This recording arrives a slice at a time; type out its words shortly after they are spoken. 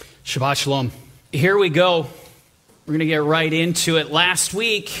Shabbat Shalom. Here we go. We're going to get right into it. Last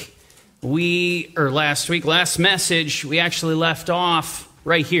message, we actually left off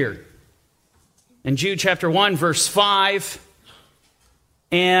right here in Jude chapter 1, verse 5.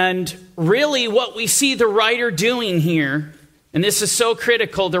 And really what we see the writer doing here, and this is so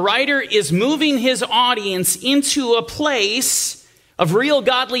critical, the writer is moving his audience into a place of real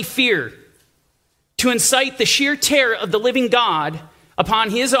godly fear to incite the sheer terror of the living God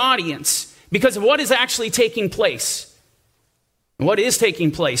upon his audience because of what is actually taking place. And what is taking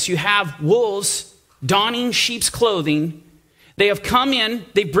place? You have wolves donning sheep's clothing. They have come in,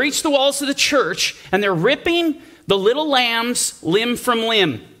 they breached the walls of the church, and they're ripping the little lambs limb from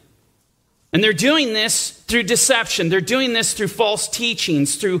limb. And they're doing this through deception. They're doing this through false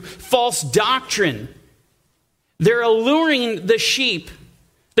teachings, through false doctrine. They're alluring the sheep.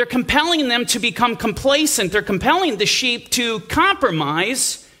 They're compelling them to become complacent. They're compelling the sheep to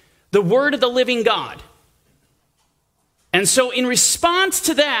compromise the word of the living God. And so in response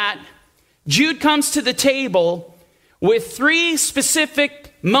to that, Jude comes to the table with three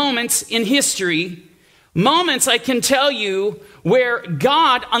specific moments in history. Moments, I can tell you, where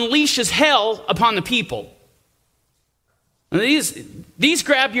God unleashes hell upon the people. And these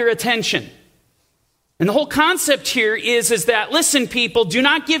grab your attention. And the whole concept here is that, listen, people, do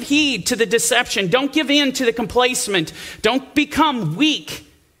not give heed to the deception. Don't give in to the complacement. Don't become weak.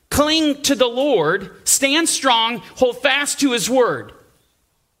 Cling to the Lord. Stand strong. Hold fast to his word.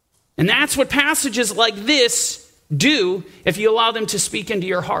 And that's what passages like this do if you allow them to speak into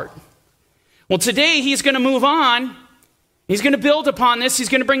your heart. Well, today he's going to move on. He's going to build upon this. He's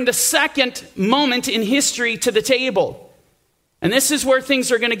going to bring the second moment in history to the table. And this is where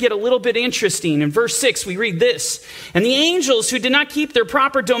things are going to get a little bit interesting. In verse 6, we read this. And the angels who did not keep their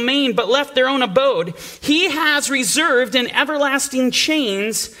proper domain but left their own abode, he has reserved in everlasting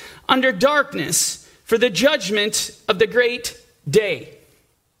chains under darkness for the judgment of the great day.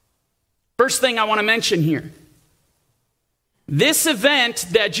 First thing I want to mention here. This event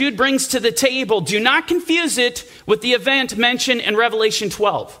that Jude brings to the table, do not confuse it with the event mentioned in Revelation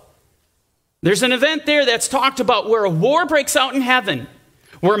 12. There's an event there that's talked about where a war breaks out in heaven,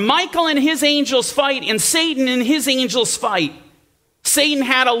 where Michael and his angels fight and Satan and his angels fight. Satan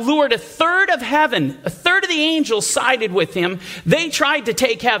had allured a third of heaven. A third of the angels sided with him. They tried to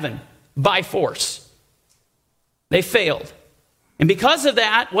take heaven by force. They failed. And because of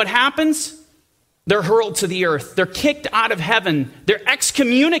that, what happens? They're hurled to the earth. They're kicked out of heaven. They're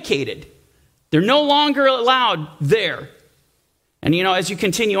excommunicated. They're no longer allowed there. And you know, as you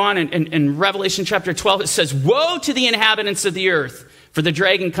continue on in Revelation chapter 12, it says, woe to the inhabitants of the earth, for the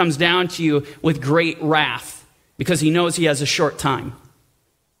dragon comes down to you with great wrath, because he knows he has a short time.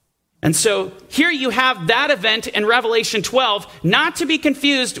 And so here you have that event in Revelation 12, not to be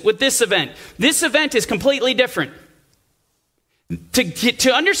confused with this event. This event is completely different.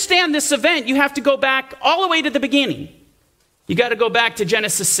 To understand this event, you have to go back all the way to the beginning. You got to go back to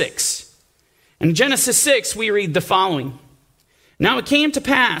Genesis 6. In Genesis 6, we read the following. Now it came to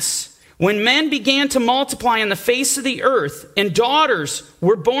pass, when men began to multiply on the face of the earth, and daughters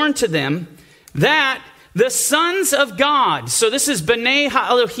were born to them, that the sons of God, so this is B'nai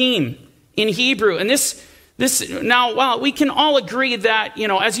HaElohim in Hebrew, and this now, while we can all agree that, you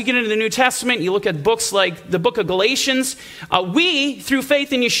know, as you get into the New Testament, you look at books like the book of Galatians, we, through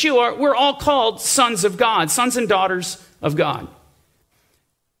faith in Yeshua, we're all called sons of God, sons and daughters of God.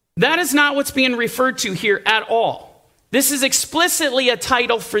 That is not what's being referred to here at all. This is explicitly a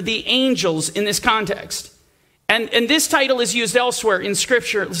title for the angels in this context. And this title is used elsewhere in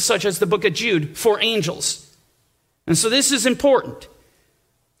Scripture, such as the book of Jude, for angels. And so this is important.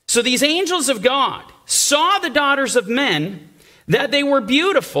 So these angels of God saw the daughters of men, that they were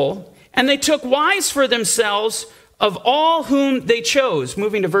beautiful, and they took wives for themselves of all whom they chose.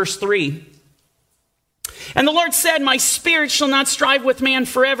 Moving to verse 3. And the Lord said, my spirit shall not strive with man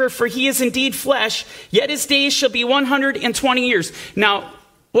forever, for he is indeed flesh, yet his days shall be 120 years. Now,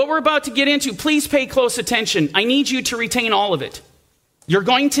 what we're about to get into, please pay close attention. I need you to retain all of it. You're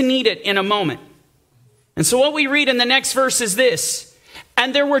going to need it in a moment. And so what we read in the next verse is this.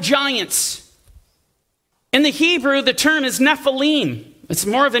 And there were giants. In the Hebrew, the term is Nephilim. It's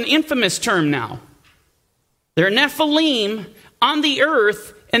more of an infamous term now. There are Nephilim on the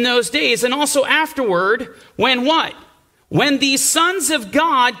earth in those days, and also afterward, when what? When these sons of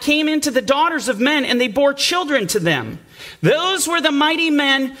God came into the daughters of men, and they bore children to them. Those were the mighty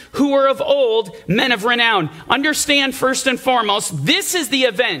men who were of old, men of renown. Understand first and foremost, this is the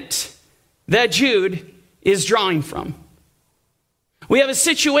event that Jude is drawing from. We have a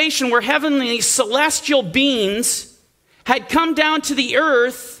situation where heavenly celestial beings had come down to the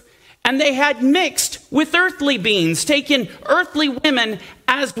earth And they had mixed with earthly beings, taken earthly women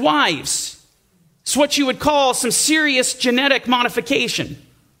as wives. It's what you would call some serious genetic modification,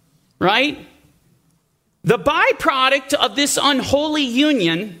 right? The byproduct of this unholy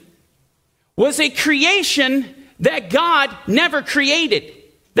union was a creation that God never created,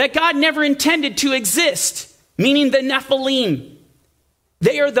 that God never intended to exist, meaning the Nephilim.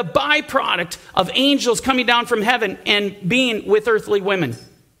 They are the byproduct of angels coming down from heaven and being with earthly women.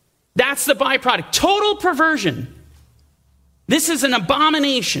 That's the byproduct. Total perversion. This is an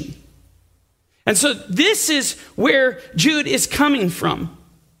abomination. And so this is where Jude is coming from.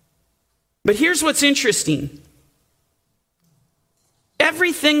 But here's what's interesting.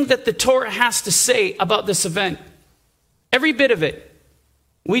 Everything that the Torah has to say about this event, every bit of it,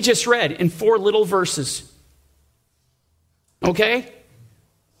 we just read in 4 little verses. Okay?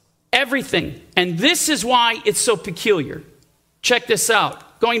 Everything. And this is why it's so peculiar. Check this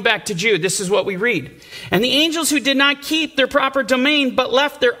out. Going back to Jude, this is what we read. And the angels who did not keep their proper domain, but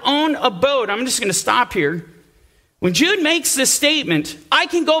left their own abode. I'm just going to stop here. When Jude makes this statement, I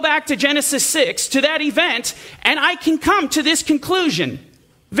can go back to Genesis 6, to that event, and I can come to this conclusion.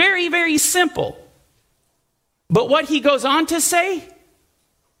 Very, very simple. But what he goes on to say,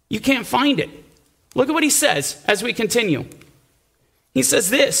 you can't find it. Look at what he says as we continue. He says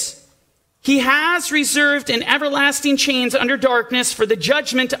this. He has reserved in everlasting chains under darkness for the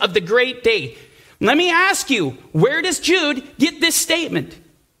judgment of the great day. Let me ask you, where does Jude get this statement?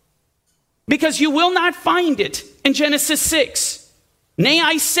 Because you will not find it in Genesis 6. Nay,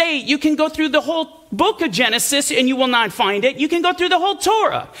 I say, you can go through the whole book of Genesis and you will not find it. You can go through the whole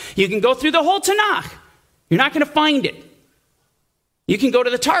Torah. You can go through the whole Tanakh. You're not going to find it. You can go to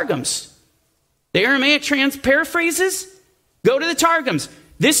the Targums. The Aramaic paraphrases, go to the Targums.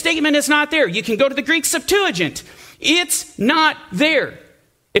 This statement is not there. You can go to the Greek Septuagint. It's not there.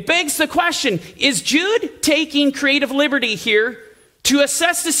 It begs the question, is Jude taking creative liberty here to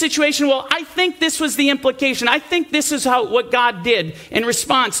assess the situation? Well, I think this was the implication. I think this is what God did in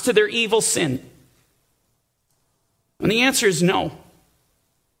response to their evil sin. And the answer is no.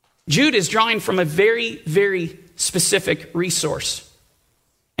 Jude is drawing from a very, very specific resource.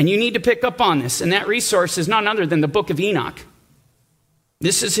 And you need to pick up on this. And that resource is none other than the book of Enoch.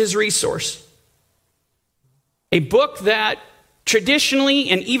 This is his resource. A book that traditionally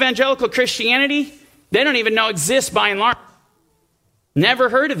in evangelical Christianity, they don't even know exists by and large. Never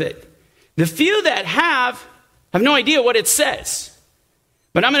heard of it. The few that have no idea what it says.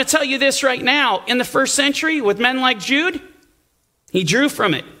 But I'm going to tell you this right now. In the first century, with men like Jude, he drew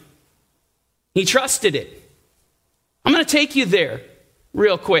from it. He trusted it. I'm going to take you there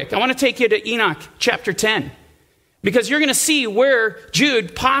real quick. I want to take you to Enoch chapter 10. Because you're going to see where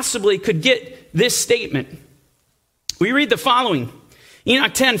Jude possibly could get this statement. We read the following.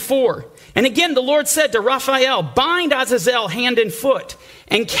 Enoch 10:4. And again the Lord said to Raphael, bind Azazel hand and foot,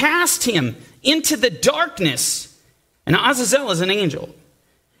 and cast him into the darkness. And Azazel is an angel.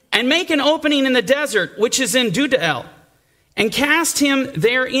 And make an opening in the desert, which is in Dudael, and cast him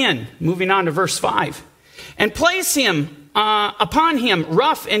therein. Moving on to verse 5. And place him upon him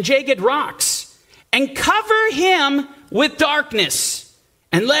rough and jagged rocks, and cover him with darkness,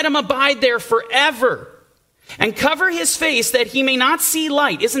 and let him abide there forever. And cover his face that he may not see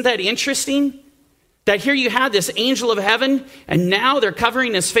light. Isn't that interesting? That here you have this angel of heaven, and now they're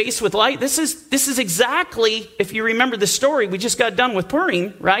covering his face with light. This is exactly, if you remember the story, we just got done with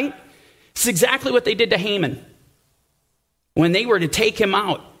Purim, right? It's exactly what they did to Haman. When they were to take him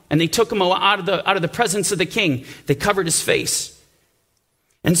out, and they took him out of the presence of the king, they covered his face.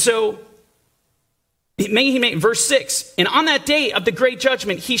 And so, verse 6, and on that day of the great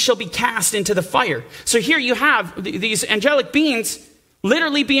judgment, he shall be cast into the fire. So here you have these angelic beings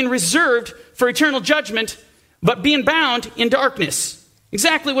literally being reserved for eternal judgment, but being bound in darkness.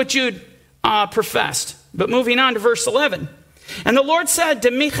 Exactly what Jude professed. But moving on to verse 11. And the Lord said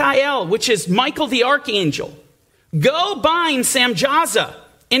to Michael, which is Michael the archangel, go bind Samjaza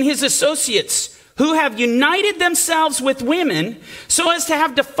and his associates, who have united themselves with women, so as to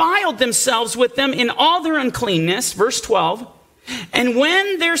have defiled themselves with them in all their uncleanness. Verse 12. And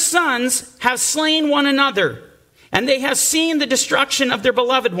when their sons have slain one another, and they have seen the destruction of their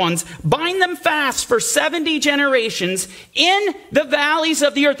beloved ones, bind them fast for 70 generations in the valleys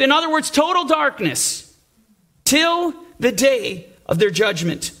of the earth. In other words, total darkness, till the day of their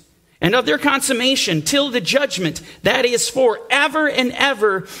judgment and of their consummation, till the judgment that is forever and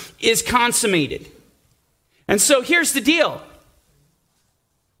ever is consummated. And so here's the deal.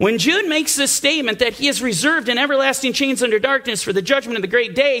 When Jude makes this statement that he is reserved in everlasting chains under darkness for the judgment of the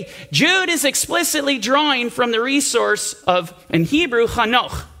great day, Jude is explicitly drawing from the resource of, in Hebrew,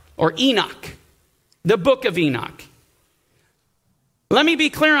 Hanoch, or Enoch, the book of Enoch. Let me be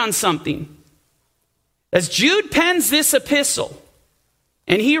clear on something. As Jude pens this epistle,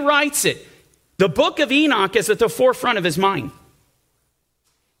 and he writes it, the book of Enoch is at the forefront of his mind.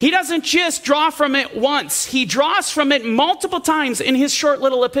 He doesn't just draw from it once. He draws from it multiple times in his short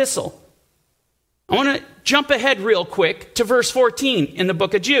little epistle. I want to jump ahead real quick to verse 14 in the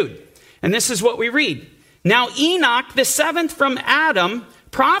book of Jude. And this is what we read. Now Enoch, the seventh from Adam,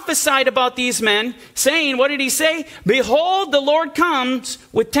 prophesied about these men, saying, what did he say? Behold, the Lord comes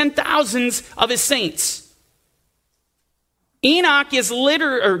with 10,000s of his saints.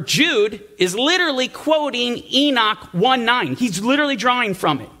 Jude is literally quoting Enoch 1:9. He's literally drawing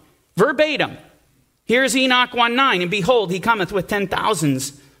from it. Verbatim. Here's Enoch 1:9, and behold, he cometh with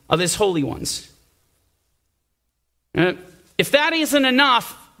 10,000s of his holy ones. If that isn't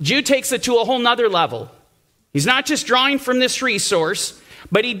enough, Jude takes it to a whole nother level. He's not just drawing from this resource,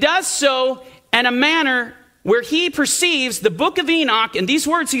 but he does so in a manner where he perceives the book of Enoch and these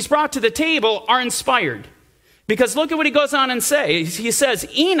words he's brought to the table are inspired. Because look at what he goes on and says. He says,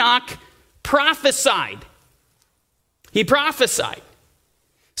 Enoch prophesied. He prophesied.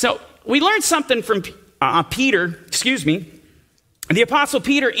 So we learned something from the Apostle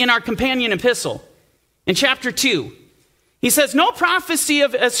Peter in our companion epistle in chapter 2. He says, no prophecy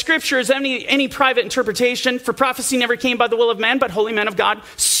of Scripture is any private interpretation, for prophecy never came by the will of man, but holy men of God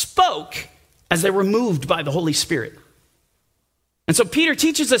spoke as they were moved by the Holy Spirit. And so Peter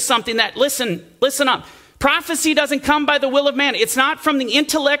teaches us something that, listen up. Prophecy doesn't come by the will of man. It's not from the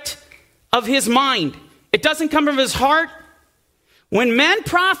intellect of his mind. It doesn't come from his heart. When men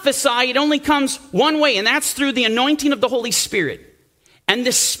prophesy, it only comes one way, and that's through the anointing of the Holy Spirit. And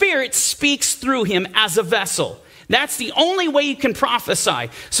the Spirit speaks through him as a vessel. That's the only way you can prophesy.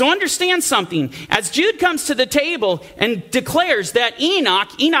 So understand something. As Jude comes to the table and declares that Enoch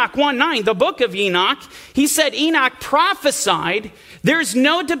 1:9, the book of Enoch, he said Enoch prophesied, there's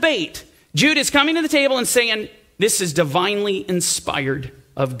no debate. Jude is coming to the table and saying, this is divinely inspired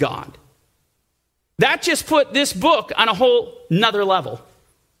of God. That just put this book on a whole nother level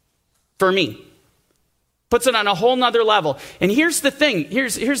for me. Puts it on a whole nother level. And here's the thing.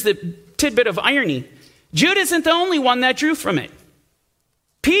 Here's the tidbit of irony. Jude isn't the only one that drew from it.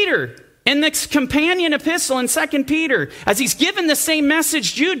 Peter, in this companion epistle in 2 Peter, as he's given the same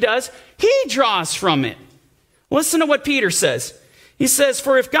message Jude does, he draws from it. Listen to what Peter says. He says,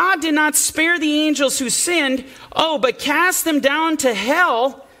 for if God did not spare the angels who sinned, but cast them down to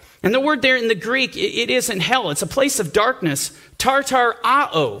hell, and the word there in the Greek, it isn't hell, it's a place of darkness,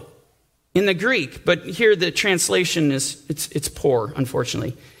 tartarao in the Greek, but here the translation is, it's poor,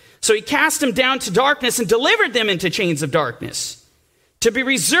 unfortunately. So he cast them down to darkness and delivered them into chains of darkness to be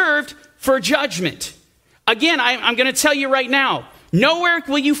reserved for judgment. Again, I'm going to tell you right now, nowhere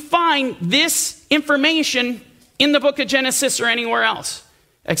will you find this information in the book of Genesis or anywhere else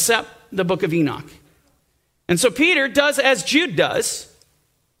except the book of Enoch. And so Peter does as Jude does.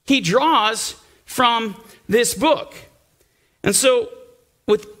 He draws from this book. And so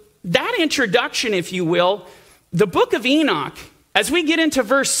with that introduction, if you will, the book of Enoch, as we get into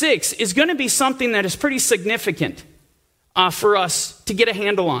verse 6, is going to be something that is pretty significant for us to get a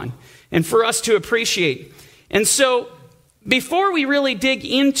handle on and for us to appreciate. And so before we really dig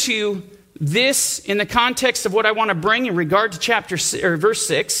into this in the context of what I want to bring in regard to verse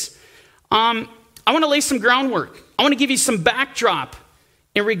 6, I want to lay some groundwork. I want to give you some backdrop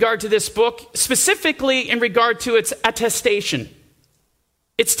in regard to this book, specifically in regard to its attestation,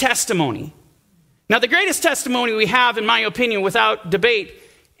 its testimony. Now, the greatest testimony we have, in my opinion, without debate,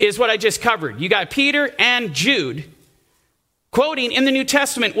 is what I just covered. You got Peter and Jude quoting in the New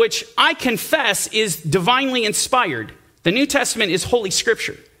Testament, which I confess is divinely inspired. The New Testament is Holy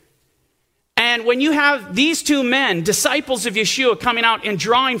Scripture. And when you have these two men, disciples of Yeshua, coming out and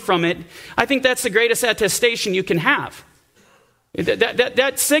drawing from it, I think that's the greatest attestation you can have.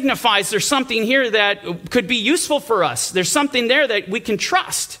 That signifies there's something here that could be useful for us. There's something there that we can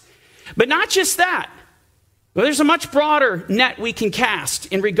trust. But not just that. Well, there's a much broader net we can cast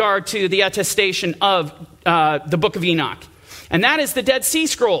in regard to the attestation of the book of Enoch. And that is the Dead Sea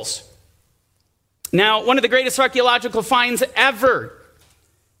Scrolls. Now, one of the greatest archaeological finds ever.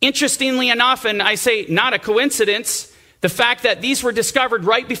 Interestingly enough, and I say not a coincidence, the fact that these were discovered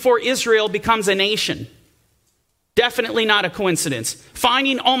right before Israel becomes a nation. Definitely not a coincidence.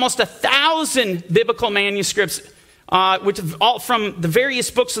 Finding almost 1,000 biblical manuscripts all from the various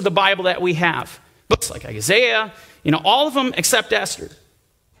books of the Bible that we have. Books like Isaiah, all of them except Esther.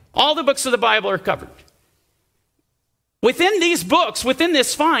 All the books of the Bible are covered. Within these books, within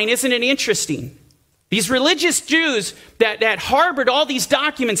this find, isn't it interesting? These religious Jews that harbored all these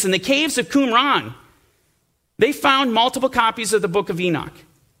documents in the caves of Qumran, they found multiple copies of the book of Enoch,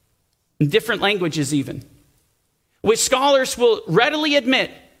 in different languages even, which scholars will readily admit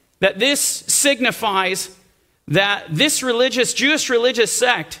that this signifies that this Jewish religious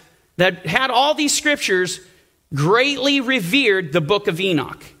sect that had all these scriptures greatly revered the book of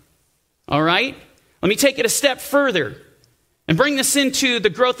Enoch. All right? Let me take it a step further and bring this into the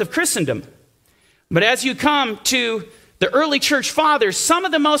growth of Christendom. But as you come to the early church fathers, some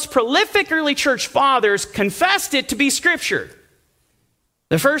of the most prolific early church fathers confessed it to be scripture.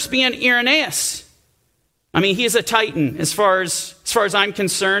 The first being Irenaeus. I mean, he is a titan as far as I'm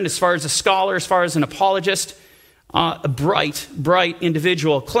concerned, as far as a scholar, as far as an apologist, a bright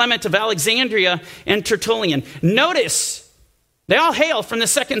individual. Clement of Alexandria and Tertullian. Notice, they all hail from the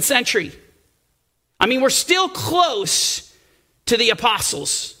 2nd century. I mean, we're still close to the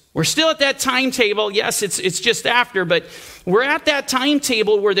apostles. We're still at that timetable. Yes, it's just after, but we're at that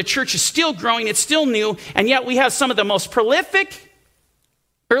timetable where the church is still growing, it's still new, and yet we have some of the most prolific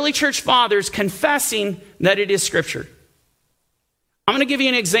early church fathers confessing that it is scripture. I'm going to give you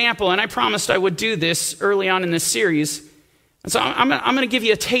an example, and I promised I would do this early on in this series. And so I'm going to give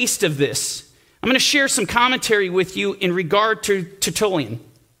you a taste of this. I'm going to share some commentary with you in regard to Tertullian.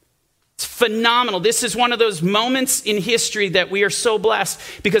 It's phenomenal. This is one of those moments in history that we are so blessed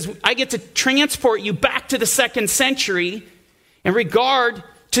because I get to transport you back to the 2nd century in regard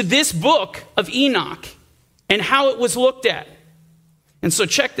to this book of Enoch and how it was looked at. And so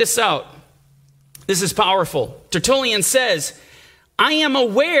check this out. This is powerful. Tertullian says, I am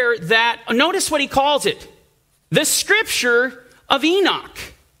aware that, notice what he calls it, the scripture of Enoch.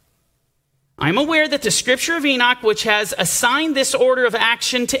 I'm aware that the scripture of Enoch, which has assigned this order of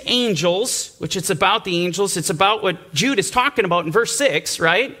action to angels, which it's about the angels, it's about what Jude is talking about in verse 6,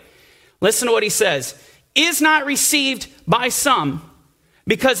 right? Listen to what he says. Is not received by some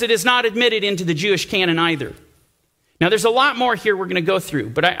because it is not admitted into the Jewish canon either. Now, there's a lot more here we're going to go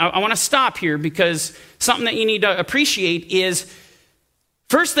through, but I want to stop here because something that you need to appreciate is,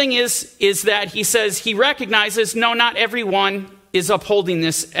 first thing is that he says he recognizes, no, not everyone is upholding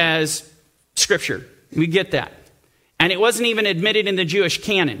this as scripture. We get that. And it wasn't even admitted in the Jewish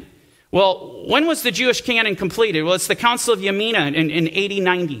canon. Well, when was the Jewish canon completed? Well, it's the Council of Yamina in AD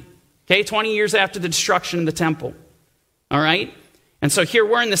 90. Okay, 20 years after the destruction of the temple. All right? And so here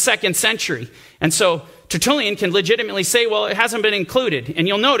we're in the 2nd century. And so Tertullian can legitimately say, well, it hasn't been included. And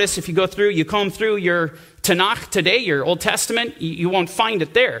you'll notice if you go through, you comb through your Tanakh today, your Old Testament, you won't find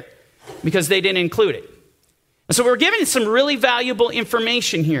it there because they didn't include it. And so we're given some really valuable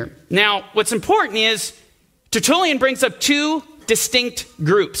information here. Now, what's important is Tertullian brings up 2 distinct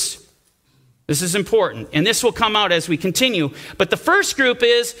groups. This is important, and this will come out as we continue. But the first group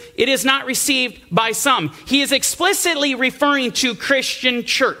is, it is not received by some. He is explicitly referring to Christian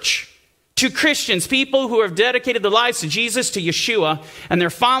church, to Christians, people who have dedicated their lives to Jesus, to Yeshua, and they're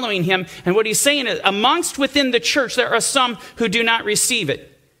following him. And what he's saying is, amongst within the church, there are some who do not receive it.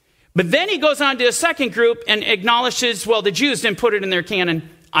 But then he goes on to a second group and acknowledges, well, the Jews didn't put it in their canon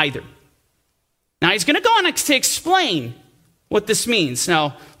either. Now, he's going to go on to explain what this means.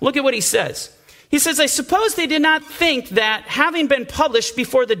 Now, look at what he says. He says, I suppose they did not think that having been published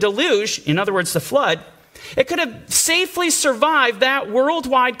before the deluge, in other words, the flood, it could have safely survived that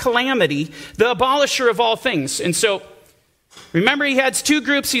worldwide calamity, the abolisher of all things. And so, remember, he has 2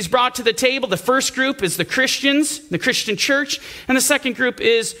 groups he's brought to the table. The first group is the Christians, the Christian church, and the second group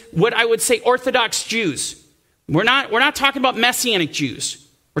is what I would say Orthodox Jews. We're not talking about Messianic Jews.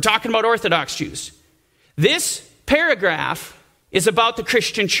 We're talking about Orthodox Jews. This paragraph is about the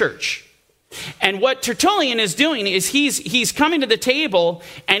Christian church. And what Tertullian is doing is he's coming to the table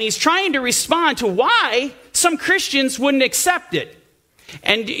and he's trying to respond to why some Christians wouldn't accept it.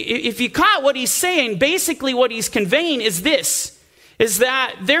 And if you caught what he's saying, basically what he's conveying is this, is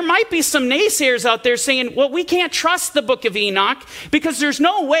that there might be some naysayers out there saying, well, we can't trust the book of Enoch because there's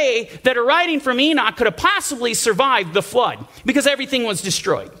no way that a writing from Enoch could have possibly survived the flood because everything was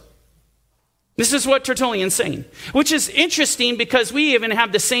destroyed. This is what Tertullian's saying, which is interesting because we even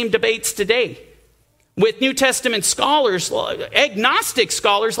have the same debates today with New Testament scholars, agnostic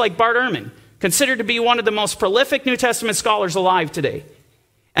scholars like Bart Ehrman, considered to be one of the most prolific New Testament scholars alive today.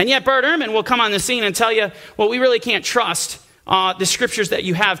 And yet Bart Ehrman will come on the scene and tell you, well, we really can't trust the scriptures that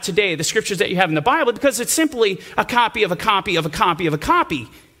you have today, the scriptures that you have in the Bible, because it's simply a copy of a copy of a copy of a copy.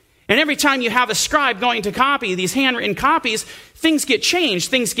 And every time you have a scribe going to copy these handwritten copies, things get changed,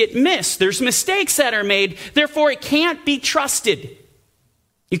 things get missed. There's mistakes that are made. Therefore, it can't be trusted.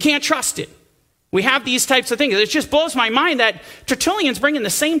 You can't trust it. We have these types of things. It just blows my mind that Tertullian's bringing the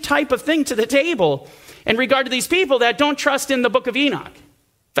same type of thing to the table in regard to these people that don't trust in the book of Enoch.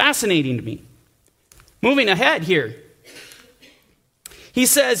 Fascinating to me. Moving ahead here. He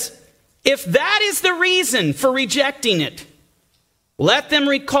says, if that is the reason for rejecting it, let them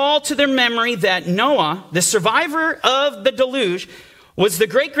recall to their memory that Noah, the survivor of the deluge, was the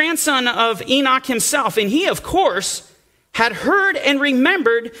great-grandson of Enoch himself. And he, of course, had heard and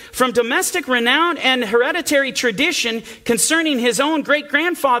remembered from domestic renown and hereditary tradition concerning his own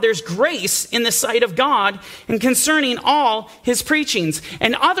great-grandfather's grace in the sight of God and concerning all his preachings.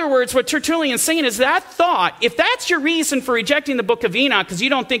 In other words, what Tertullian's saying is that thought, if that's your reason for rejecting the book of Enoch because you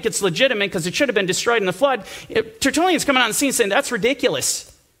don't think it's legitimate because it should have been destroyed in the flood, Tertullian's coming on the scene saying that's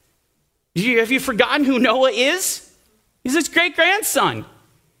ridiculous. Have you forgotten who Noah is? He's his great-grandson.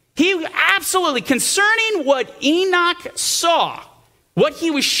 He absolutely, concerning what Enoch saw, what he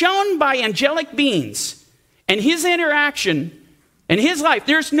was shown by angelic beings, and his interaction and his life,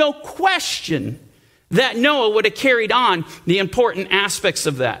 there's no question that Noah would have carried on the important aspects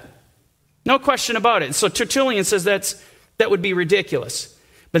of that. No question about it. So Tertullian says that would be ridiculous.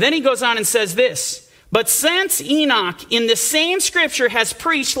 But then he goes on and says this, but since Enoch in the same scripture has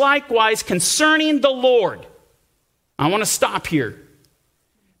preached likewise concerning the Lord. I want to stop here.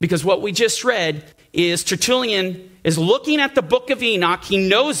 Because what we just read is Tertullian is looking at the book of Enoch. He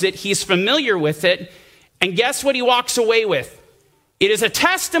knows it. He's familiar with it. And guess what he walks away with? It is a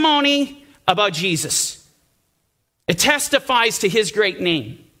testimony about Jesus. It testifies to his great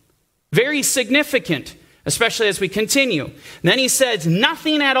name. Very significant, especially as we continue. Then he says,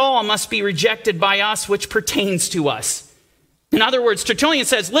 nothing at all must be rejected by us which pertains to us. In other words, Tertullian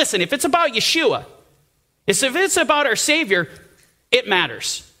says, listen, if it's about Yeshua, if it's about our Savior, it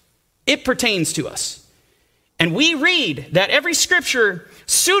matters. It pertains to us. And we read that every scripture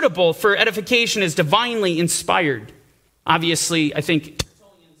suitable for edification is divinely inspired. Obviously, I think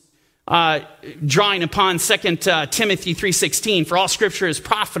drawing upon 2 Timothy 3:16, for all scripture is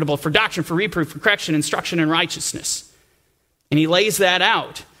profitable for doctrine, for reproof, for correction, instruction in righteousness. And he lays that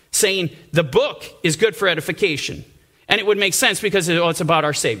out, saying the book is good for edification. And it would make sense because it's about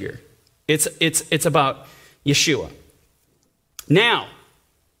our Savior. It's about Yeshua. Now,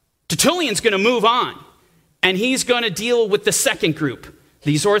 Tertullian's going to move on, and he's going to deal with the second group,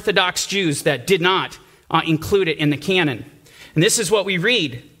 these Orthodox Jews that did not include it in the canon. And this is what we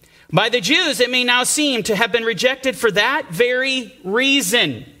read. By the Jews, it may now seem to have been rejected for that very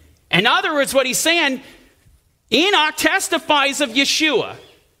reason. In other words, what he's saying, Enoch testifies of Yeshua.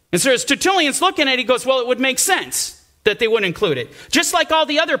 And so as Tertullian's looking at it, he goes, well, it would make sense that they wouldn't include it. Just like all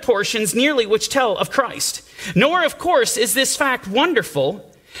the other portions nearly which tell of Christ. Nor, of course, is this fact wonderful,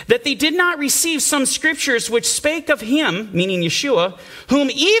 that they did not receive some scriptures which spake of him, meaning Yeshua, whom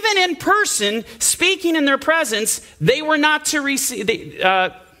even in person, speaking in their presence, they were not to receive.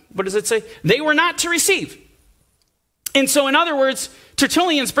 What does it say? They were not to receive. And so, in other words,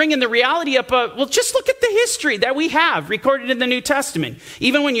 Tertullian's bringing the reality up. Well, just look at the history that we have recorded in the New Testament.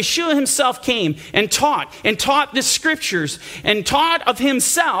 Even when Yeshua himself came and taught the scriptures and taught of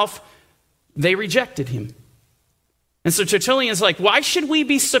himself, they rejected him. And so Tertullian's like, why should we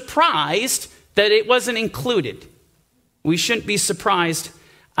be surprised that it wasn't included? We shouldn't be surprised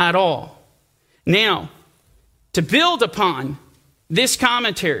at all. Now, to build upon this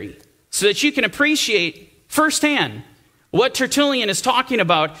commentary so that you can appreciate firsthand what Tertullian is talking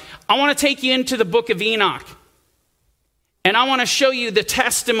about, I want to take you into the book of Enoch. And I want to show you the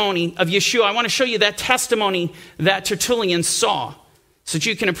testimony of Yeshua. I want to show you that testimony that Tertullian saw so that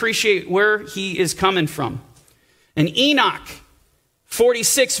you can appreciate where he is coming from. In Enoch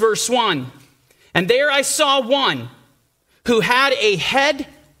 46 verse 1, and there I saw one who had a head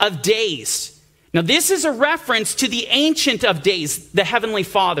of days. Now this is a reference to the Ancient of Days, the Heavenly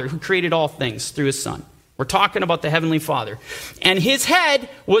Father who created all things through his Son. We're talking about the Heavenly Father. And his head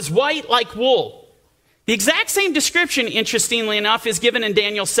was white like wool. The exact same description, interestingly enough, is given in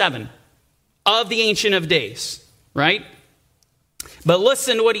Daniel 7 of the Ancient of Days, right? But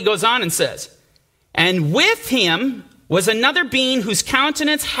listen to what he goes on and says. And with him was another being whose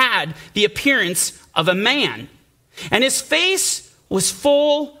countenance had the appearance of a man, and his face was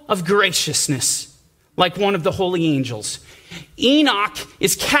full of graciousness, like one of the holy angels. Enoch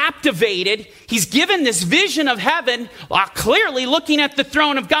is captivated. He's given this vision of heaven, clearly looking at the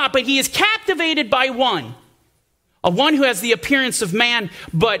throne of God, but he is captivated by one who has the appearance of man,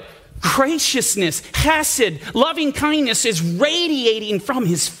 but graciousness, chesed, loving kindness is radiating from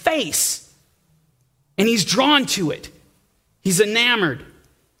his face. And he's drawn to it. He's enamored.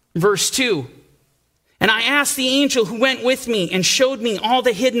 Verse 2. And I asked the angel who went with me and showed me all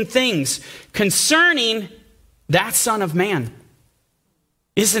the hidden things concerning that Son of Man.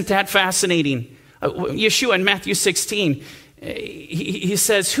 Isn't that fascinating? Yeshua in Matthew 16, he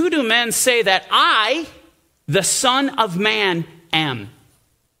says, who do men say that I, the Son of Man, am?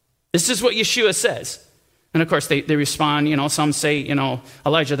 This is what Yeshua says. And of course, they respond, some say,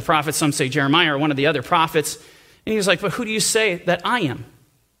 Elijah the prophet, some say Jeremiah or one of the other prophets. And he was like, but who do you say that I am?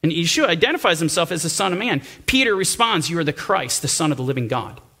 And Yeshua identifies himself as the Son of Man. Peter responds, you are the Christ, the Son of the living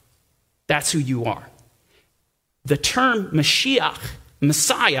God. That's who you are. The term Mashiach,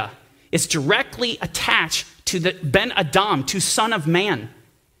 Messiah, is directly attached to the Ben Adam, to Son of Man.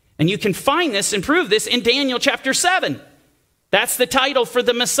 And you can find this and prove this in Daniel chapter 7. That's the title for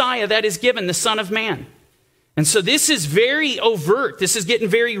the Messiah that is given, the Son of Man. And so this is very overt. This is getting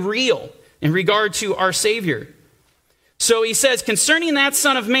very real in regard to our Savior. So he says, concerning that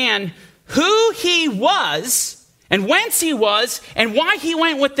Son of Man, who he was, and whence he was, and why he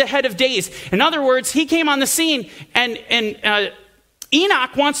went with the head of days. In other words, he came on the scene, and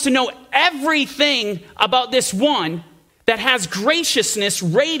Enoch wants to know everything about this one that has graciousness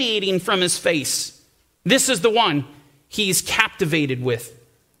radiating from his face. This is the one he's captivated with.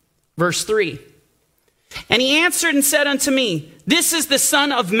 Verse 3. And he answered and said unto me, this is the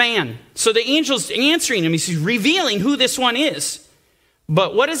Son of Man. So the angel's answering him. He's revealing who this one is.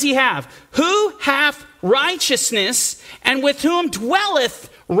 But what does he have? Who hath righteousness, and with whom dwelleth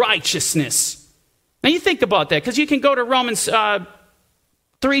righteousness? Now you think about that, because you can go to Romans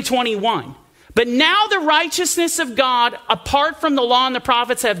 3:21. But now the righteousness of God, apart from the law and the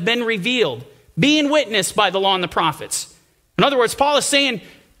prophets, have been revealed, being witnessed by the law and the prophets. In other words, Paul is saying,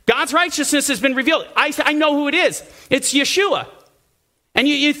 God's righteousness has been revealed. I know who it is. It's Yeshua. And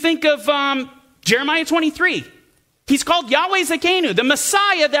you think of Jeremiah 23. He's called Yahweh Zakenu, the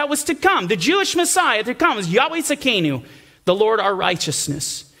Messiah that was to come. The Jewish Messiah to come is Yahweh Zakenu, the Lord our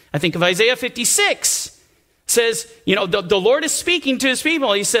righteousness. I think of Isaiah 56. Says, the Lord is speaking to his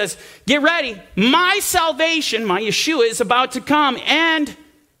people. He says, get ready. My salvation, my Yeshua, is about to come, and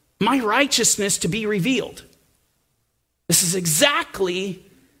my righteousness to be revealed. This is exactly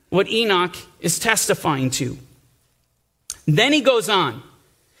what Enoch is testifying to. Then he goes on.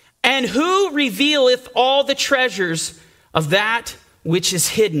 And who revealeth all the treasures of that which is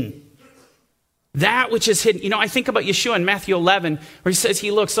hidden? That which is hidden. I think about Yeshua in Matthew 11, where he says, he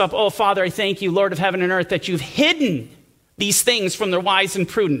looks up, oh, Father, I thank you, Lord of heaven and earth, that you've hidden these things from the wise and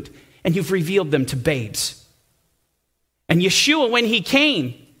prudent, and you've revealed them to babes. And Yeshua, when he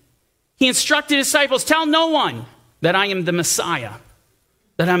came, he instructed his disciples, tell no one that I am the Messiah,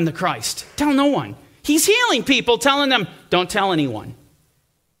 that I'm the Christ. Tell no one. He's healing people, telling them, don't tell anyone.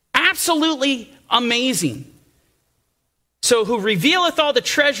 Absolutely amazing. So who revealeth all the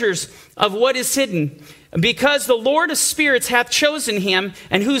treasures of what is hidden, because the Lord of spirits hath chosen him,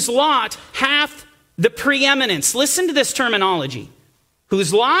 and whose lot hath the preeminence. Listen to this terminology.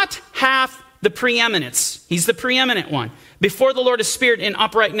 Whose lot hath the preeminence. He's the preeminent one. Before the Lord of spirit in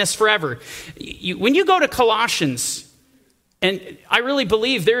uprightness forever. When you go to Colossians, and I really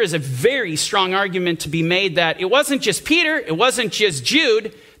believe there is a very strong argument to be made that it wasn't just Peter, it wasn't just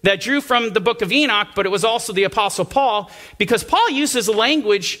Jude that drew from the book of Enoch, but it was also the Apostle Paul, because Paul uses a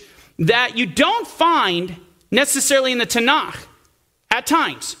language that you don't find necessarily in the Tanakh at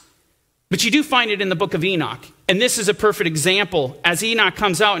times, but you do find it in the book of Enoch. And this is a perfect example as Enoch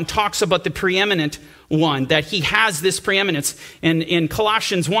comes out and talks about the preeminent one, that he has this preeminence. In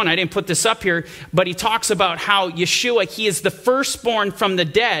Colossians 1, I didn't put this up here, but he talks about how Yeshua, he is the firstborn from the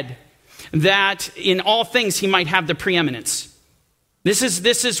dead, that in all things he might have the preeminence. This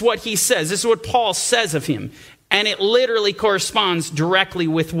is what he says. This is what Paul says of him. And it literally corresponds directly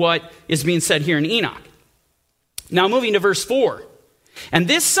with what is being said here in Enoch. Now moving to verse 4. And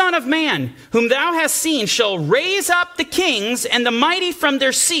this Son of Man, whom thou hast seen, shall raise up the kings and the mighty from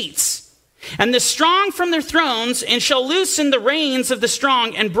their seats, and the strong from their thrones, and shall loosen the reins of the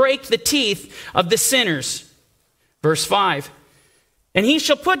strong, and break the teeth of the sinners. Verse 5. And he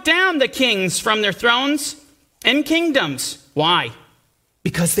shall put down the kings from their thrones and kingdoms. Why?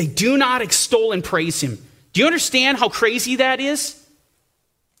 Because they do not extol and praise him. Do you understand how crazy that is?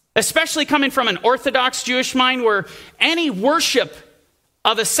 Especially coming from an Orthodox Jewish mind, where any worship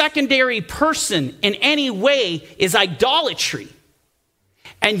of a secondary person in any way is idolatry.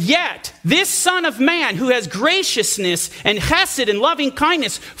 And yet, this Son of Man, who has graciousness and chesed and loving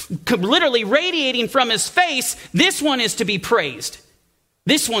kindness literally radiating from his face, this one is to be praised.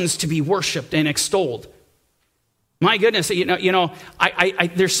 This one's to be worshiped and extolled. My goodness,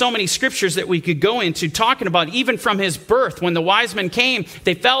 there's so many scriptures that we could go into talking about, even from his birth. When the wise men came,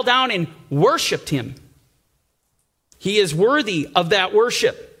 they fell down and worshiped him. He is worthy of that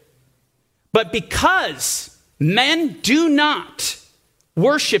worship. But because men do not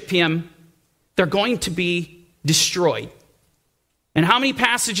worship him, they're going to be destroyed. And how many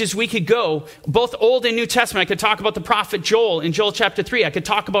passages we could go, both Old and New Testament. I could talk about the prophet Joel in Joel chapter 3. I could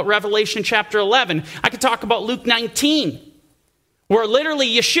talk about Revelation chapter 11. I could talk about Luke 19, where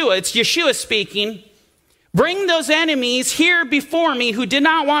literally it's Yeshua speaking, bring those enemies here before me who did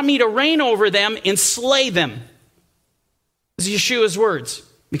not want me to reign over them and slay them. This is Yeshua's words,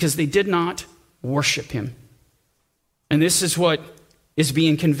 because they did not worship him. And this is what is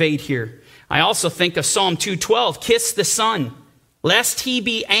being conveyed here. I also think of Psalm 2:12, kiss the Son, lest he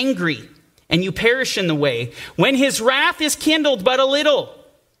be angry and you perish in the way, when his wrath is kindled but a little.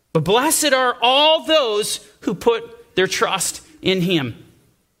 But blessed are all those who put their trust in him.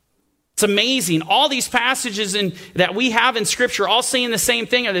 It's amazing. All these passages that we have in Scripture all saying the same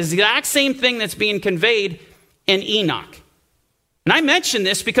thing, are the exact same thing that's being conveyed in Enoch. And I mention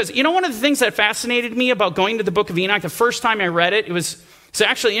this because, one of the things that fascinated me about going to the book of Enoch, the first time I read it, it's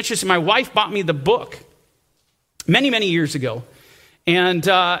actually interesting. My wife bought me the book many, many years ago. And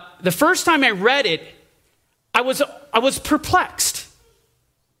the first time I read it, I was perplexed.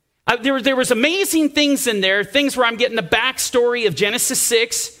 There was amazing things in there, things where I'm getting the backstory of Genesis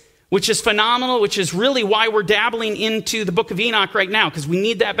 6, which is phenomenal, which is really why we're dabbling into the book of Enoch right now, because we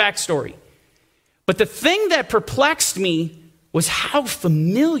need that backstory. But the thing that perplexed me was how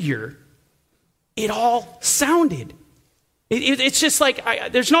familiar it all sounded. It's just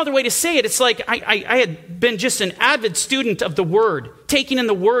like, there's no other way to say it. It's like I had been just an avid student of the Word, taking in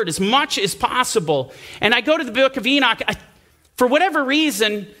the Word as much as possible. And I go to the book of Enoch, for whatever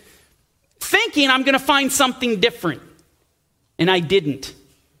reason, thinking I'm going to find something different. And I didn't.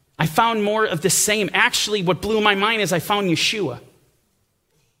 I found more of the same. Actually, what blew my mind is I found Yeshua.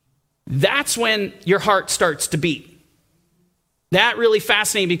 That's when your heart starts to beat. That really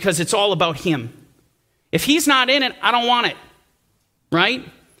fascinating because it's all about him. If he's not in it, I don't want it, right?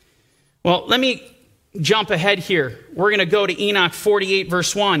 Well, let me jump ahead here. We're going to go to Enoch 48,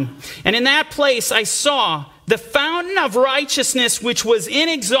 verse 1. And in that place I saw the fountain of righteousness, which was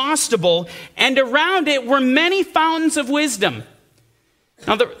inexhaustible, and around it were many fountains of wisdom.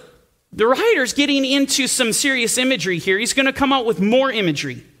 Now, the writer's getting into some serious imagery here. He's going to come out with more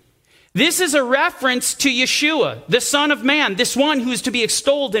imagery. This is a reference to Yeshua, the Son of Man, this one who is to be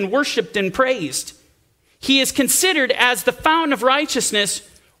extolled and worshiped and praised. He is considered as the fountain of righteousness,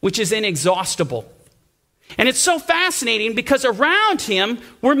 which is inexhaustible. And it's so fascinating because around him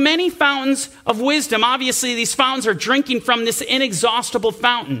were many fountains of wisdom. Obviously, these fountains are drinking from this inexhaustible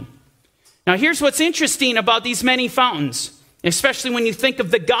fountain. Now, here's what's interesting about these many fountains, especially when you think of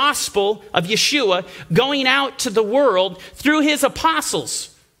the gospel of Yeshua going out to the world through his apostles.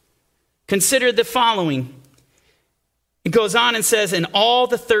 Consider the following. It goes on and says, and all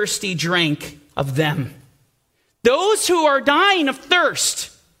the thirsty drank of them. Those who are dying of thirst,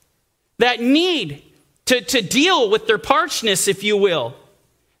 that need to deal with their parchness, if you will,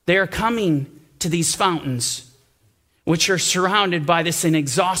 they are coming to these fountains, which are surrounded by this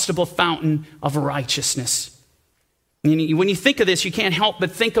inexhaustible fountain of righteousness. And when you think of this, you can't help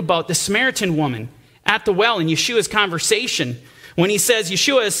but think about the Samaritan woman at the well in Yeshua's conversation. When he says,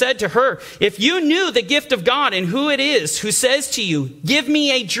 Yeshua has said to her, if you knew the gift of God and who it is who says to you, give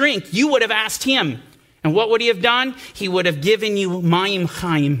me a drink, you would have asked him. And what would he have done? He would have given you mayim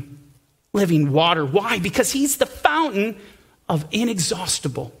chaim, living water. Why? Because he's the fountain of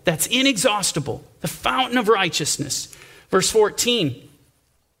inexhaustible. That's inexhaustible. The fountain of righteousness. Verse 14,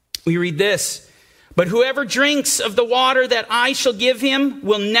 we read this. But whoever drinks of the water that I shall give him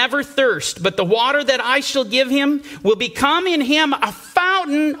will never thirst. But the water that I shall give him will become in him a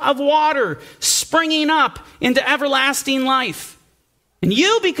fountain of water, springing up into everlasting life. And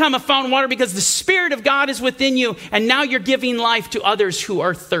you become a fountain of water because the Spirit of God is within you, and now you're giving life to others who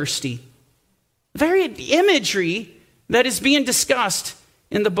are thirsty. Very imagery that is being discussed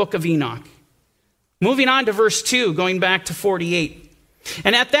in the book of Enoch. Moving on to verse 2, going back to 48.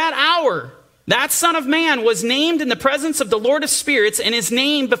 And at that hour, that Son of Man was named in the presence of the Lord of Spirits, and is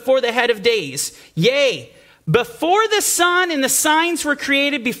named before the head of days. Yea, before the sun and the signs were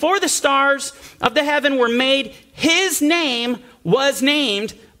created, before the stars of the heaven were made, his name was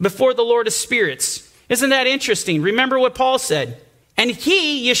named before the Lord of Spirits. Isn't that interesting? Remember what Paul said. And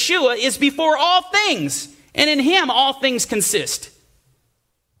he, Yeshua, is before all things, and in him all things consist.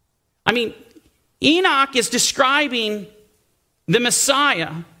 I mean, Enoch is describing the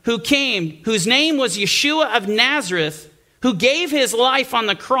Messiah who came, whose name was Yeshua of Nazareth, who gave his life on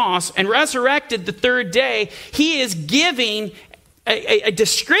the cross and resurrected the third day. He is giving a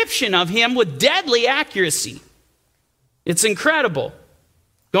description of him with deadly accuracy. It's incredible.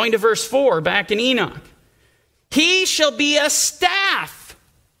 Going to verse 4, back in Enoch. He shall be a staff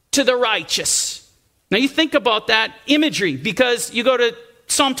to the righteous. Now you think about that imagery, because you go to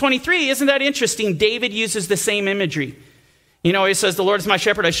Psalm 23, isn't that interesting? David uses the same imagery. You know, he says, the Lord is my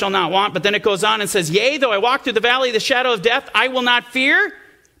shepherd, I shall not want. But then it goes on and says, yea, though I walk through the valley of the shadow of death, I will not fear,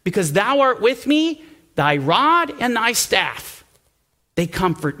 because thou art with me, thy rod and thy staff, they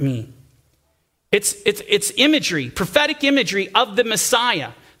comfort me. It's imagery, prophetic imagery of the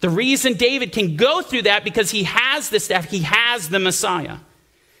Messiah. The reason David can go through that, because he has the staff, he has the Messiah.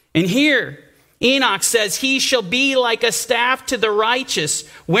 And here, Enoch says, he shall be like a staff to the righteous,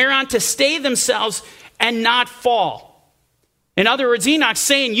 whereon to stay themselves and not fall. In other words, Enoch's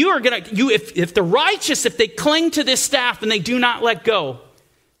saying, if the righteous, if they cling to this staff and they do not let go,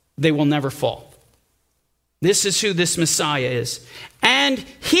 they will never fall. This is who this Messiah is. And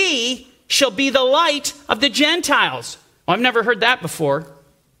he shall be the light of the Gentiles. Oh, I've never heard that before.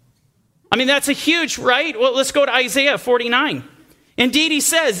 I mean, that's a huge, right? Well, let's go to Isaiah 49. Indeed, he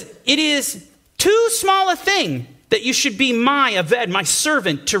says, it is too small a thing that you should be my Aved, my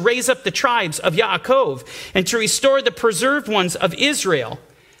servant, to raise up the tribes of Yaakov and to restore the preserved ones of Israel.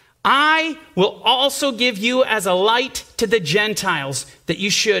 I will also give you as a light to the Gentiles, that you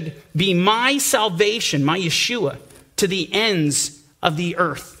should be my salvation, my Yeshua, to the ends of the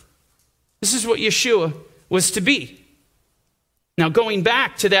earth. This is what Yeshua was to be. Now, going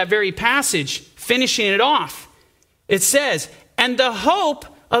back to that very passage, finishing it off, it says, and the hope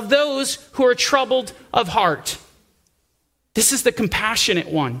of those who are troubled of heart. This is the compassionate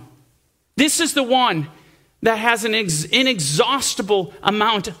one. This is the one that has an inexhaustible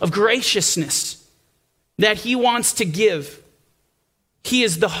amount of graciousness that he wants to give. He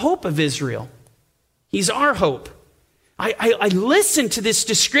is the hope of Israel. He's our hope. I listen to this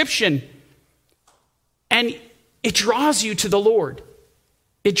description, and it draws you to the Lord.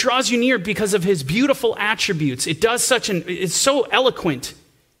 It draws you near because of his beautiful attributes. It's so eloquent,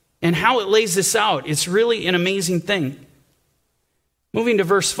 and how it lays this out. It's really an amazing thing. Moving to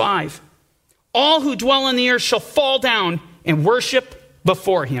verse 5. All who dwell on the earth shall fall down and worship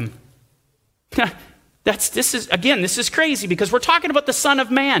before him. This is crazy, because we're talking about the Son of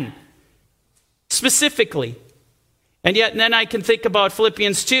Man specifically. And then I can think about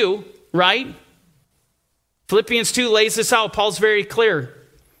Philippians 2, right? Philippians 2 lays this out. Paul's very clear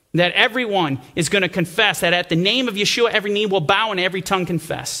that everyone is going to confess that at the name of Yeshua, every knee will bow and every tongue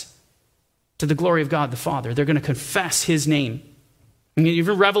confess to the glory of God the Father. They're going to confess his name. I mean,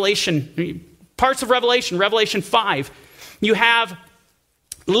 even Revelation, parts of Revelation 5, you have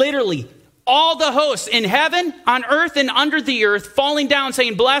literally all the hosts in heaven, on earth, and under the earth falling down,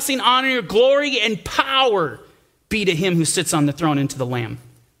 saying, blessing, honor, glory, and power be to him who sits on the throne and to the Lamb.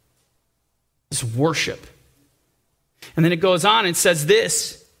 This worship. And then it goes on and says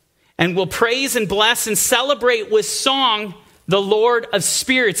this, and will praise and bless and celebrate with song the Lord of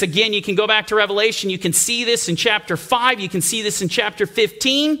spirits. Again, you can go back to Revelation. You can see this in chapter 5. You can see this in chapter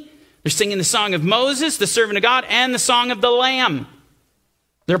 15. They're singing the song of Moses, the servant of God, and the song of the Lamb.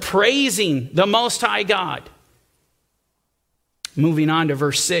 They're praising the Most High God. Moving on to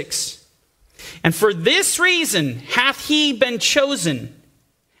verse 6. And for this reason hath he been chosen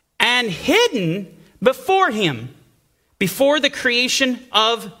and hidden before him, before the creation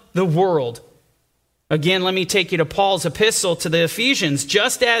of the world. Again, let me take you to Paul's epistle to the Ephesians.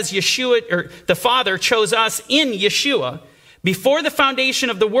 Just as Yeshua, or the Father, chose us in Yeshua before the foundation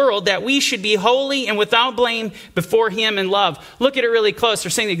of the world, that we should be holy and without blame before him in love. Look at it really close. They're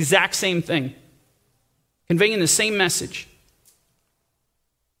saying the exact same thing, conveying the same message.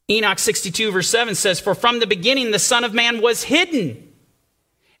 Enoch 62 verse 7 says, for from the beginning the Son of Man was hidden,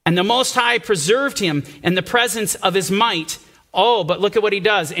 and the Most High preserved him in the presence of his might. Oh, but look at what he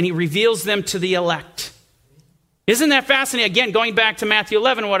does. And he reveals them to the elect. Isn't that fascinating? Again, going back to Matthew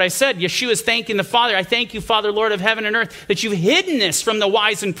 11, what I said, Yeshua is thanking the Father. I thank you, Father, Lord of heaven and earth, that you've hidden this from the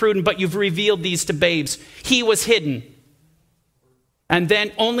wise and prudent, but you've revealed these to babes. He was hidden. And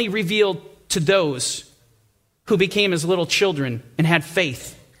then only revealed to those who became his little children and had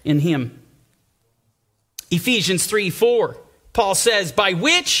faith in him. Ephesians 3:4, Paul says, by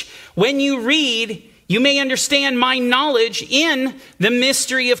which, when you read, you may understand my knowledge in the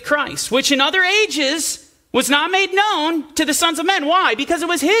mystery of Christ, which in other ages was not made known to the sons of men. Why? Because it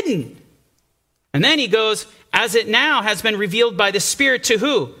was hidden. And then he goes, as it now has been revealed by the Spirit to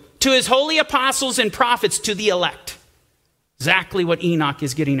who? To his holy apostles and prophets, to the elect. Exactly what Enoch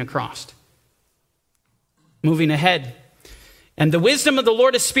is getting across. Moving ahead. And the wisdom of the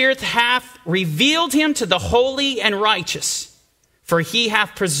Lord of Spirit hath revealed him to the holy and righteous, for he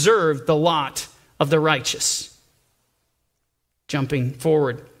hath preserved the lot of the righteous. Jumping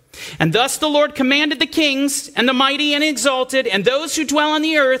forward. And thus the Lord commanded the kings and the mighty and exalted and those who dwell on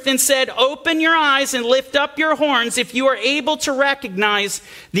the earth and said, open your eyes and lift up your horns if you are able to recognize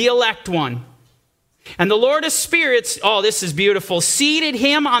the elect one. And the Lord of spirits, oh, this is beautiful, seated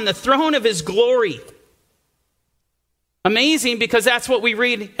him on the throne of his glory. Amazing, because that's what we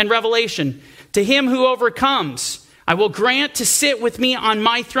read in Revelation. To him who overcomes, I will grant to sit with me on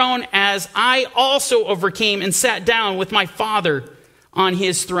my throne as I also overcame and sat down with my Father on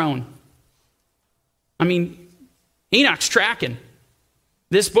his throne. I mean, Enoch's tracking.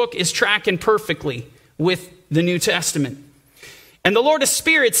 This book is tracking perfectly with the New Testament. And the Lord of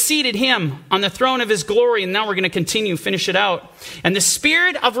spirits seated him on the throne of his glory. And now we're going to continue, finish it out. And the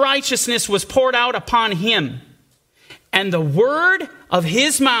spirit of righteousness was poured out upon him. And the word of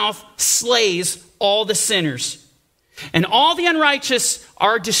his mouth slays all the sinners. And all the unrighteous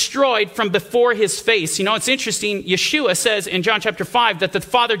are destroyed from before his face. You know, it's interesting. Yeshua says in John chapter 5 that the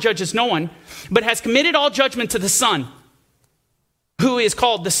Father judges no one, but has committed all judgment to the Son, who is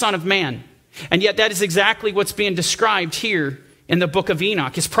called the Son of Man. And yet that is exactly what's being described here in the book of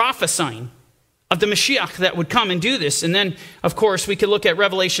Enoch, is prophesying of the Mashiach that would come and do this. And then, of course, we could look at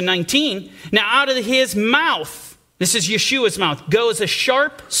Revelation 19. Now out of his mouth, this is Yeshua's mouth, goes a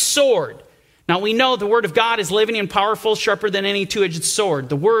sharp sword. Now we know the word of God is living and powerful, sharper than any two-edged sword.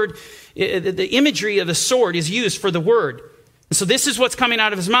 The word, the imagery of the sword is used for the word. And so this is what's coming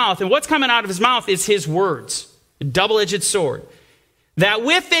out of his mouth. And what's coming out of his mouth is his words, a double-edged sword. That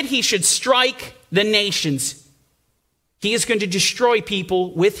with it he should strike the nations. He is going to destroy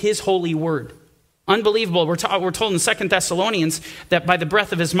people with his holy word. Unbelievable. We're told in 2 Thessalonians that by the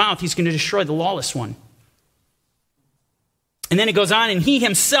breath of his mouth he's going to destroy the lawless one. And then it goes on, and he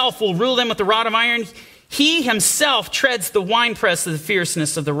himself will rule them with the rod of iron. He himself treads the winepress of the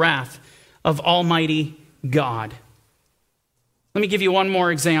fierceness of the wrath of Almighty God. Let me give you one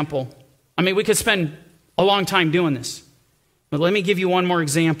more example. I mean, we could spend a long time doing this. But let me give you one more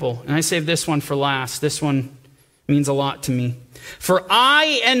example. And I saved this one for last. This one means a lot to me. For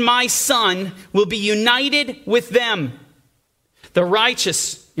I and my son will be united with them. The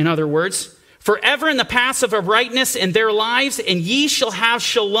righteous, in other words, forever in the paths of uprightness in their lives, and ye shall have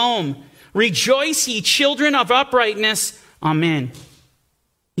shalom. Rejoice, ye children of uprightness. Amen.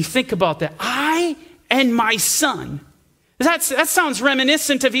 You think about that. I and my son. That sounds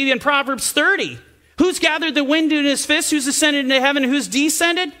reminiscent of even Proverbs 30. Who's gathered the wind in his fist? Who's ascended into heaven? Who's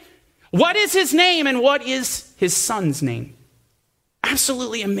descended? What is his name and what is his son's name?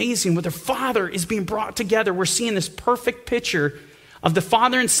 Absolutely amazing. Where the Father is being brought together. We're seeing this perfect picture of the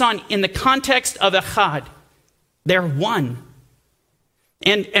Father and Son in the context of Echad. They're one.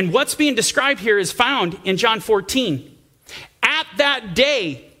 And what's being described here is found in John 14. At that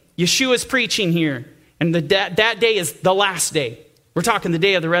day, Yeshua's preaching here. And that day is the last day. We're talking the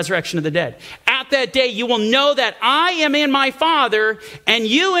day of the resurrection of the dead. At that day, you will know that I am in my Father, and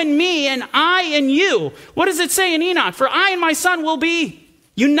you in me, and I in you. What does it say in Enoch? For I and my son will be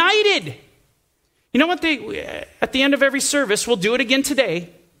united. You know what at the end of every service, we'll do it again today.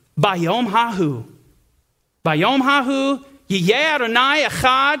 Bayom hahu. Bayom hahu, yiyeh Adonai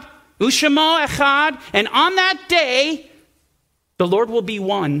echad, ushemo echad. And on that day, the Lord will be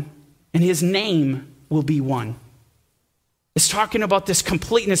one, and his name will be one. It's talking about this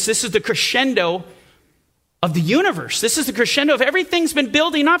completeness. This is the crescendo of the universe. This is the crescendo of everything's been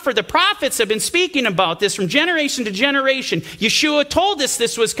building up for. The prophets have been speaking about this from generation to generation. Yeshua told us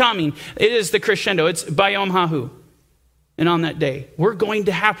this was coming. It is the crescendo. It's Bayom Hahu. And on that day, we're going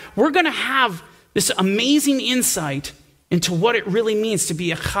to have this amazing insight into what it really means to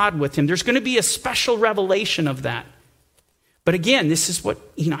be echad with him. There's going to be a special revelation of that. But again, this is what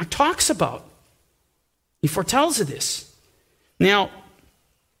Enoch talks about. He foretells of this. Now,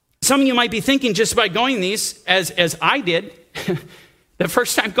 some of you might be thinking just by going these, as I did, the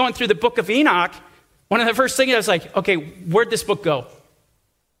first time going through the book of Enoch, one of the first things I was like, okay, where'd this book go?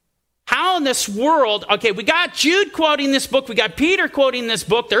 How in this world, okay, we got Jude quoting this book, we got Peter quoting this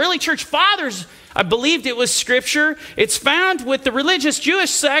book, the early church fathers believed it was scripture. It's found with the religious Jewish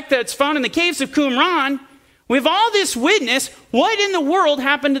sect that's found in the caves of Qumran. We have all this witness. What in the world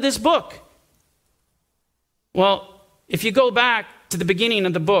happened to this book? Well, if you go back to the beginning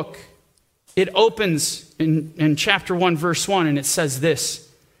of the book, it opens in chapter 1, verse 1, and it says this.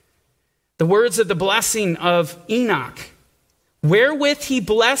 The words of the blessing of Enoch, wherewith he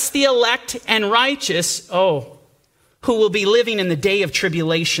blessed the elect and righteous, who will be living in the day of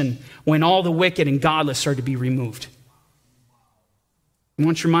tribulation when all the wicked and godless are to be removed. You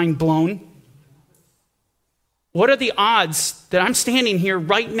want your mind blown? What are the odds that I'm standing here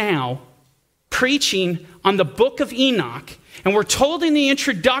right now preaching on the book of Enoch. And we're told in the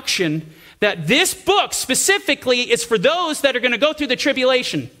introduction that this book specifically is for those that are going to go through the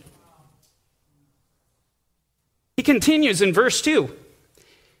tribulation. He continues in verse 2.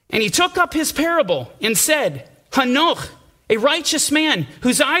 And he took up his parable and said, Hanoch, a righteous man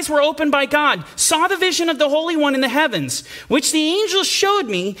whose eyes were opened by God, saw the vision of the Holy One in the heavens, which the angels showed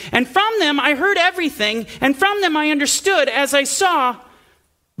me, and from them I heard everything, and from them I understood as I saw,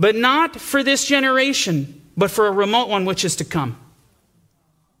 but not for this generation, but for a remote one which is to come.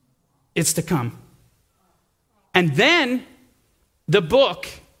 It's to come. And then the book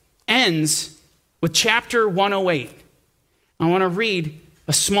ends with chapter 108. I want to read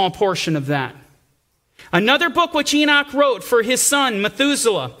a small portion of that. Another book which Enoch wrote for his son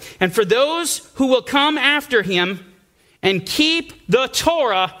Methuselah, and for those who will come after him and keep the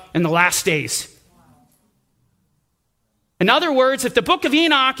Torah in the last days. In other words, if the book of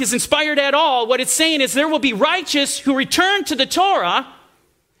Enoch is inspired at all, what it's saying is there will be righteous who return to the Torah.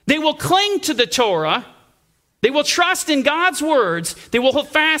 They will cling to the Torah. They will trust in God's words. They will hold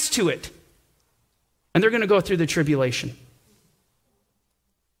fast to it. And they're going to go through the tribulation.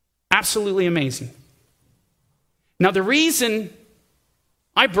 Absolutely amazing. Now, the reason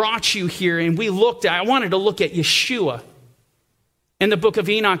I brought you here and I wanted to look at Yeshua in the book of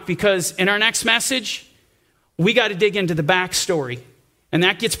Enoch, because in our next message, we got to dig into the backstory. And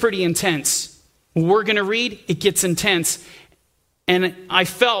that gets pretty intense. What we're going to read, it gets intense. And I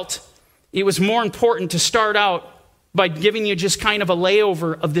felt it was more important to start out by giving you just kind of a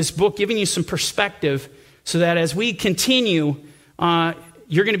layover of this book, giving you some perspective, so that as we continue,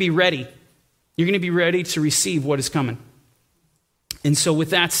 you're going to be ready. You're going to be ready to receive what is coming. And so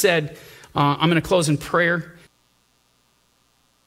with that said, I'm going to close in prayer.